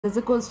There's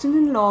a question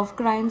in law of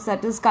crimes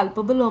that is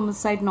culpable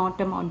homicide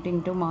not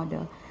amounting to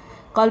murder.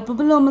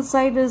 Culpable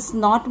homicide is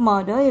not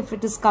murder if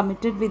it is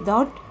committed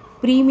without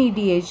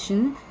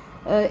premeditation,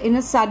 in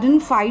a sudden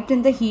fight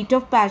in the heat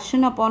of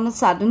passion upon a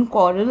sudden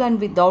quarrel and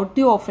without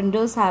the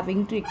offenders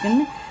having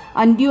taken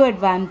undue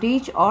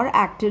advantage or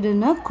acted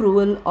in a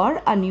cruel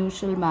or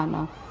unusual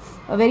manner.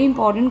 A very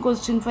important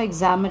question for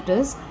exam it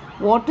is,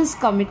 what is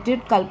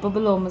committed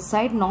culpable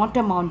homicide not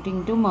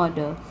amounting to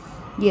murder?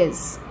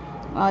 Yes.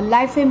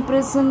 Life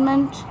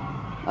imprisonment,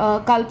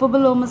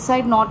 culpable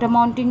homicide not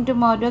amounting to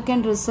murder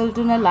can result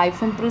in a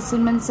life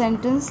imprisonment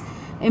sentence.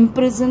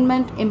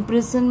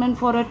 Imprisonment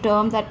for a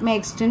term that may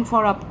extend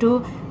for up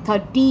to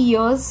 30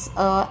 years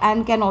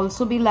and can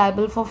also be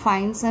liable for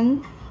fines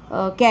and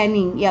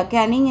caning.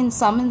 Caning in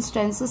some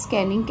instances,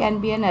 caning can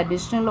be an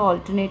additional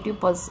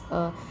alternative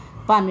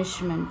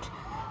punishment.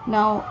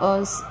 Now,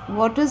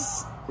 when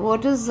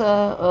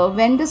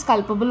does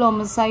culpable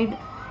homicide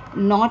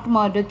not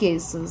murder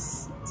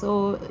cases?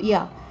 So,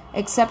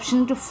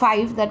 exception to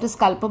 5, that is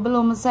culpable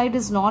homicide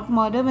is not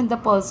murder when the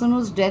person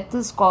whose death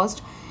is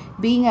caused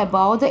being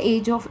above the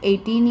age of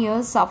 18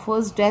 years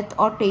suffers death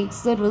or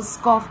takes the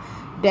risk of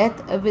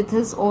death with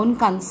his own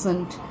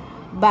consent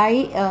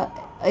by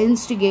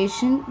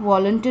instigation,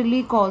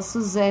 voluntarily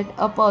causes a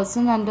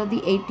person under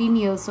the 18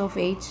 years of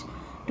age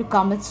to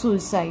commit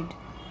suicide.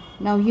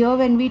 Now here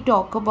when we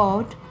talk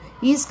about,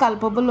 is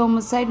culpable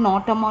homicide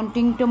not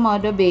amounting to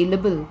murder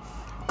bailable?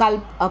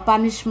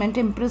 Punishment,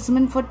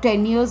 imprisonment for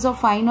 10 years or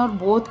fine or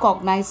both,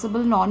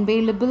 cognizable,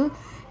 non-bailable,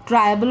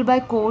 triable by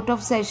court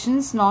of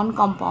sessions,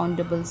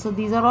 non-compoundable. So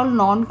these are all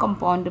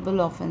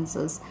non-compoundable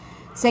offences.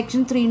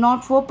 Section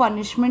 304,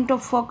 punishment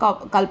for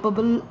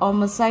culpable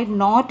homicide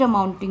not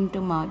amounting to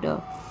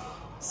murder.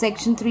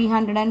 Section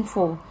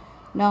 304.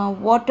 Now,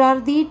 what are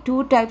the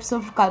two types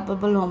of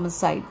culpable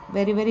homicide?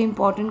 Very, very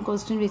important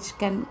question which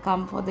can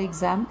come for the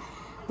exam.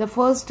 The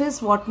first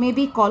is what may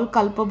be called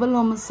culpable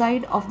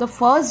homicide of the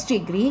first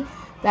degree,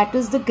 that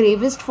is the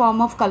gravest form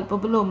of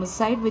culpable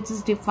homicide which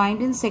is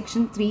defined in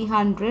section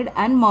 300,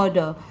 and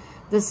murder.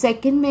 The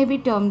second may be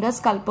termed as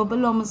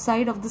culpable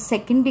homicide of the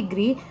second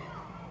degree.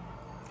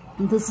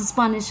 This is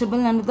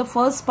punishable under the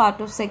first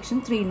part of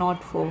section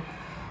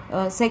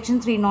 304, section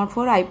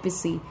 304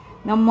 IPC.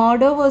 Now,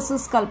 murder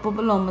versus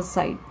culpable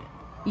homicide.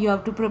 You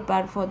have to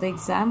prepare for the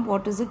exam.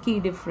 What is the key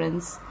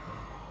difference?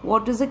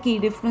 What is the key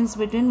difference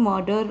between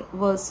murder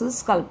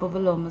versus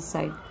culpable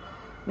homicide?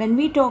 When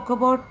we talk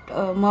about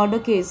murder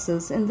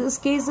cases, in this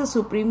case the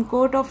Supreme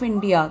Court of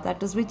India,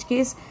 that is which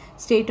case,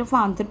 State of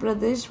Andhra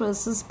Pradesh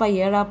versus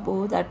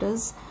Payarapu, that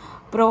is,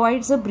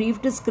 provides a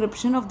brief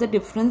description of the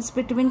difference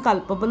between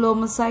culpable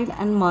homicide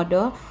and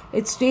murder.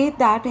 It states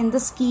that in the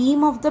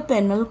scheme of the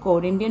penal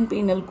code, Indian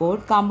Penal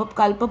Code,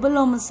 culpable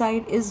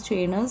homicide is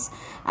genus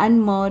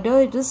and murder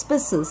it is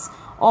species.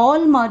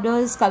 All murder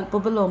is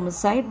culpable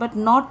homicide, but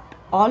not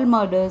all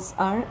murders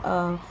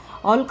are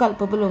all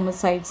culpable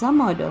homicides are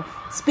murder.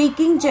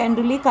 Speaking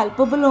generally,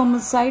 culpable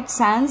homicide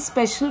sans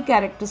special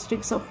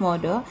characteristics of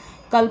murder.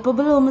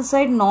 Culpable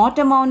homicide not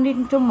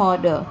amounting to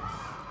murder,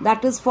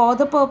 that is for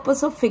the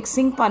purpose of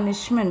fixing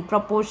punishment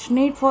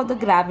proportionate for the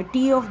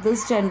gravity of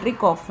this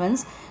generic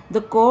offence.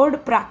 The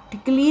code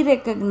practically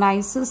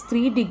recognizes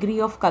 3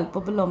 degrees of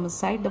culpable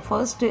homicide. The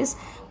first is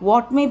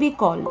what may be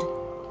called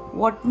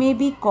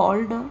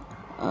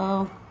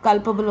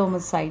culpable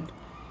homicide.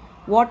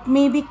 What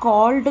may be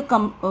called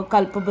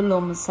culpable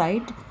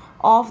homicide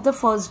of the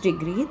first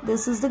degree.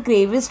 This is the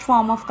gravest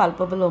form of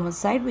culpable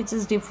homicide which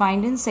is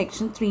defined in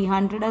section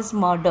 300 as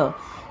murder.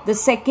 The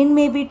second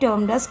may be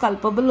termed as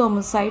culpable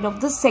homicide of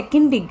the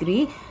second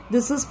degree.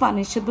 This is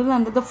punishable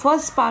under the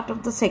first part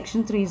of the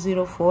section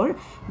 304.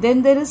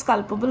 Then there is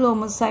culpable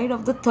homicide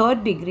of the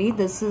third degree.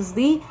 This is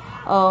the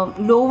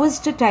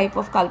lowest type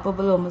of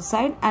culpable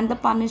homicide, and the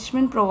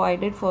punishment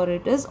provided for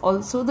it is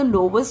also the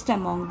lowest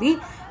among the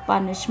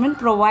punishment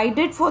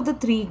provided for the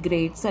 3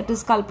 grades. That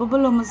is,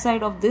 culpable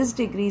homicide of this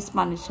degree is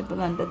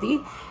punishable under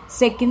the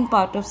second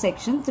part of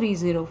section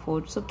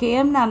 304. So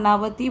KM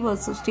Nanavati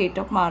versus State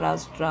of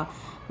Maharashtra.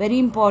 Very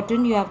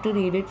important, you have to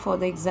read it for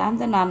the exam,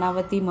 the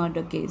Nanavati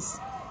murder case.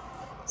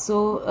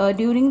 So,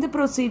 during the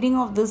proceeding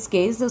of this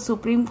case, the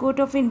Supreme Court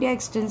of India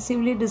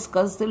extensively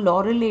discussed the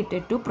law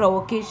related to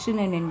provocation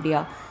in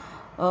India.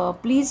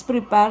 Please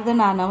prepare the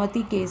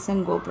Nanavati case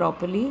and go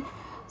properly.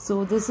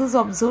 So, this is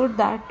observed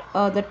that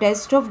the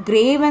test of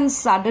grave and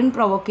sudden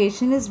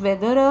provocation is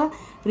whether a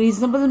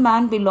reasonable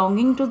man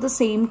belonging to the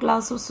same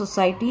class of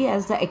society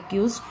as the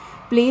accused,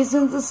 placed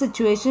in the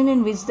situation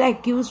in which the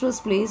accused was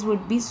placed,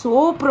 would be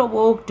so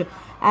provoked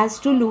as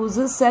to lose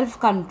his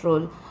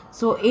self-control.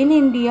 So, in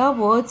India,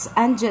 words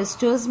and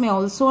gestures may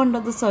also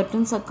under the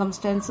certain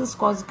circumstances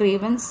cause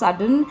grave and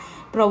sudden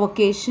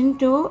provocation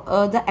to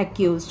the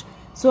accused,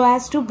 so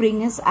as to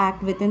bring his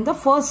act within the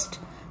first.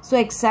 So,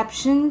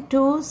 exception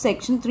to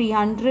section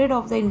 300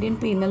 of the Indian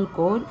Penal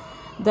Code,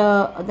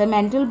 the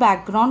mental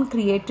background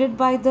created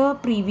by the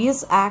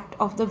previous act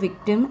of the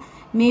victim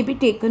may be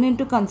taken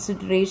into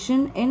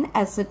consideration in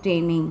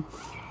ascertaining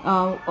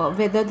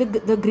whether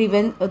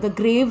the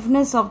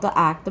graveness of the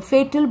act. The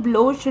fatal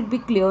blow should be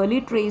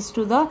clearly traced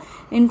to the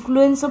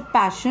influence of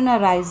passion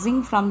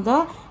arising from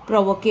the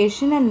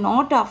provocation, and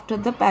not after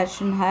the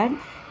passion had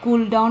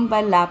cooled down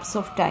by lapse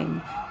of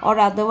time, or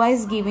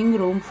otherwise giving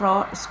room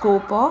for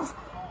scope of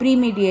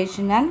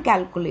premeditation and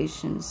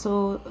calculation.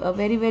 So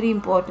very, very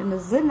important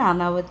is the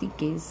Nanavati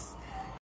case.